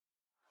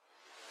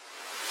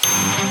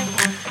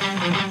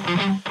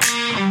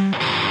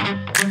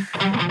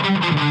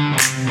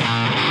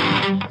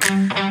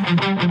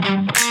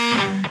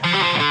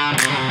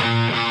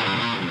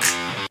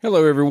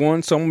Hello,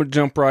 everyone. So I'm going to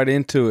jump right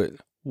into it.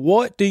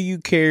 What do you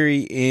carry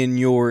in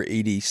your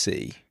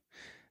EDC?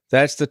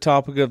 That's the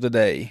topic of the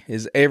day,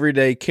 is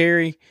everyday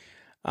carry.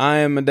 I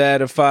am a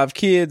dad of 5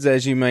 kids,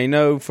 as you may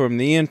know from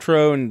the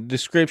intro and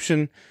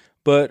description.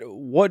 But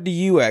what do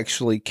you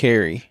actually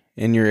carry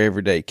in your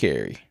everyday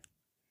carry?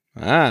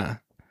 Yeah.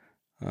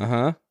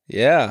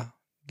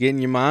 Getting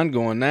your mind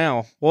going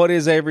now. What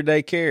is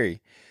everyday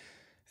carry?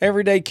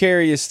 Everyday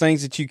carry is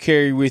things that you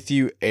carry with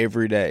you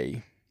every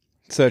day,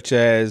 such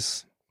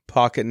as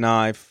pocket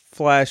knife,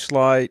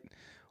 flashlight,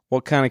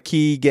 what kind of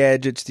key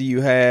gadgets do you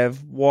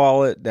have,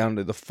 wallet, down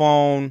to the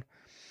phone.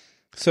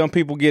 Some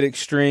people get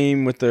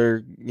extreme with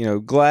their,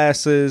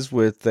 glasses,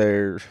 with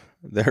their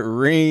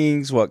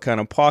rings, what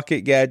kind of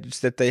pocket gadgets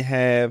that they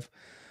have.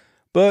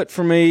 But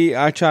for me,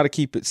 I try to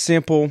keep it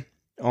simple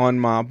on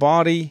my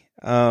body.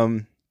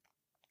 On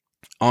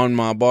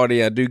my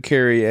body, I do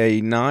carry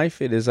a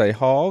knife. It is a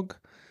Hog.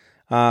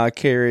 I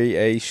carry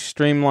a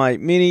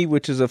Streamlight Mini,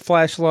 which is a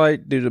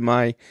flashlight due to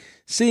my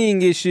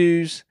seeing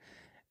issues.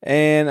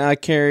 And I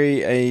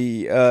carry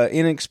a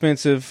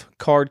inexpensive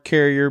card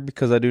carrier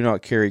because I do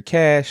not carry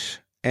cash,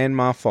 and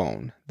my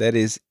phone. That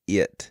is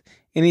it.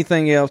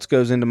 Anything else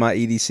goes into my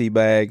EDC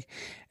bag,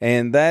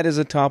 and that is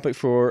a topic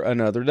for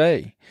another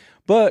day.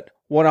 But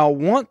what I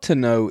want to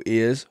know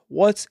is,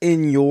 what's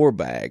in your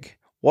bag?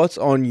 What's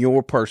on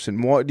your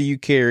person? What do you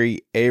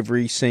carry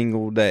every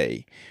single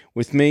day?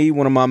 With me,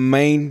 one of my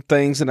main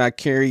things that I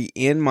carry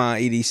in my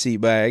EDC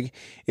bag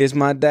is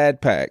my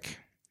dad pack.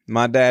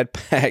 My dad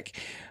pack.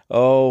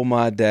 Oh,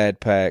 my dad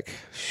pack.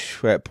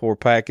 That poor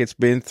pack. It's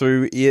been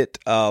through it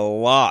a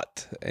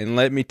lot. And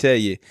let me tell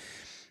you,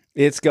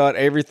 it's got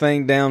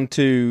everything down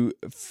to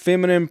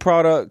feminine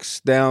products,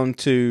 down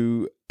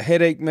to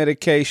headache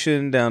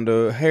medication, down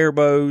to hair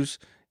bows.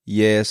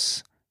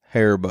 Yes,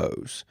 hair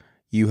bows.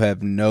 You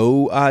have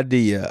no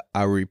idea.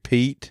 I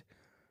repeat,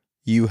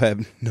 you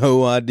have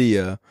no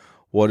idea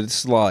what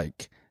it's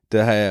like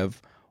to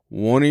have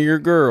one of your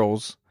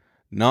girls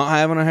not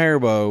having a hair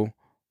bow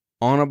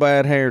on a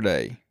bad hair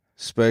day,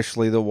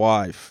 especially the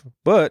wife.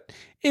 But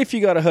if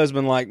you got a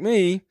husband like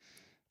me,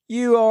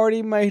 you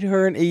already made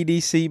her an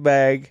EDC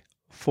bag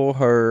for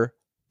her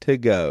to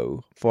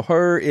go. For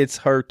her, it's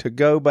her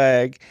to-go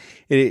bag.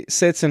 It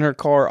sits in her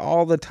car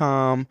all the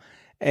time,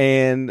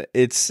 and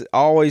it's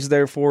always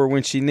there for her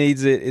when she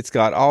needs it. It's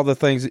got all the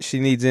things that she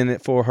needs in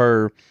it for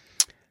her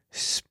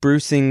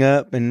sprucing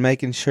up and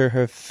making sure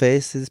her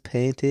face is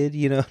painted,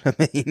 you know what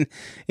I mean?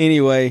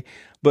 Anyway,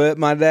 but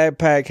my dad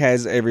pack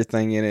has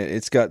everything in it.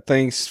 It's got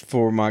things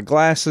for my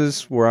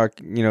glasses, where I,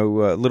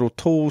 little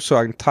tools so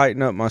I can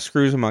tighten up my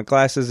screws in my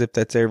glasses if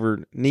that's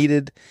ever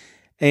needed,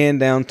 and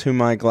down to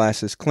my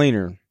glasses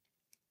cleaner.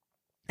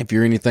 If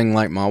you're anything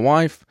like my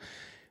wife,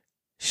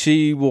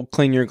 she will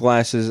clean your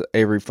glasses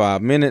every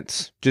 5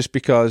 minutes just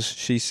because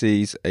she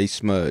sees a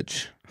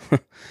smudge.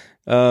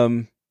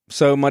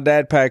 So my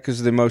dad pack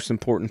is the most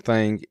important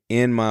thing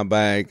in my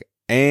bag.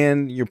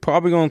 And you're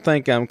probably going to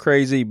think I'm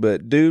crazy,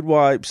 but dude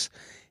wipes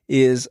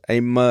is a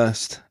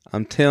must.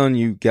 I'm telling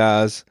you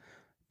guys,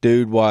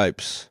 dude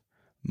wipes,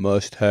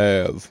 must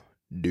have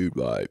dude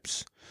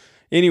wipes.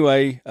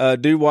 Anyway,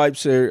 dude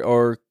wipes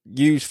are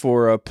used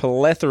for a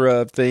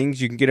plethora of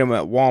things. You can get them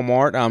at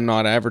Walmart. I'm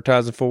not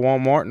advertising for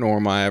Walmart, nor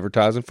am I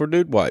advertising for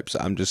dude wipes.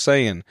 I'm just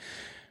saying,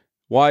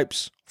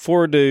 wipes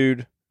for a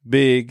dude,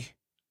 big,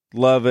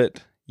 love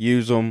it,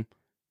 use them,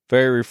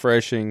 very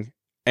refreshing,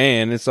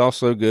 and it's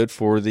also good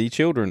for the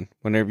children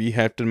whenever you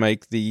have to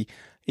make the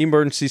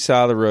emergency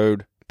side of the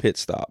road pit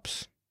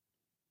stops.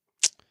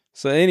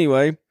 So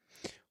anyway,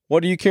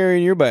 what do you carry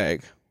in your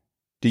bag?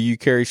 Do you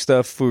carry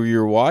stuff for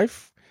your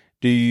wife?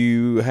 Do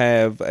you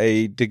have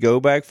a to-go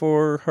bag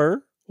for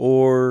her,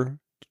 or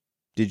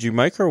did you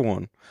make her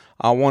one?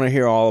 I want to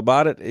hear all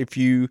about it. If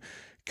you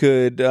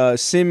could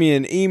send me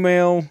an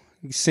email,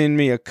 send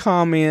me a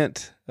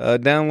comment,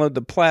 download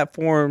the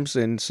platforms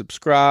and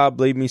subscribe,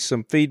 leave me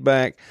some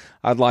feedback.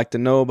 I'd like to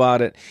know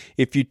about it.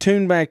 If you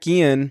tune back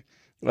in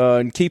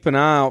and keep an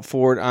eye out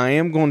for it, I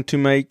am going to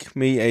make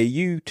me a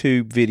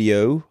YouTube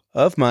video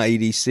of my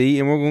EDC,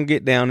 and we're going to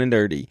get down and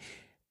dirty,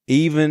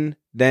 even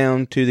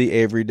down to the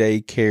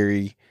everyday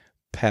carry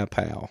pow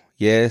pow.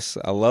 Yes,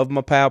 I love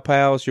my pow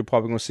pows. You're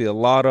probably going to see a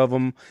lot of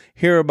them,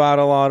 hear about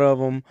a lot of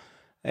them,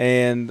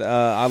 and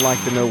I'd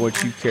like to know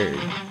what you carry.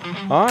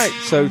 All right,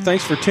 so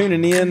thanks for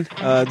tuning in.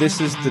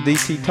 This is the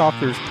DT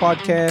Talkers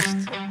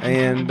podcast,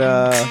 and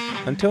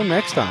until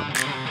next time.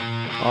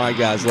 All right,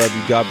 guys, love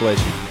you. God bless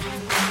you.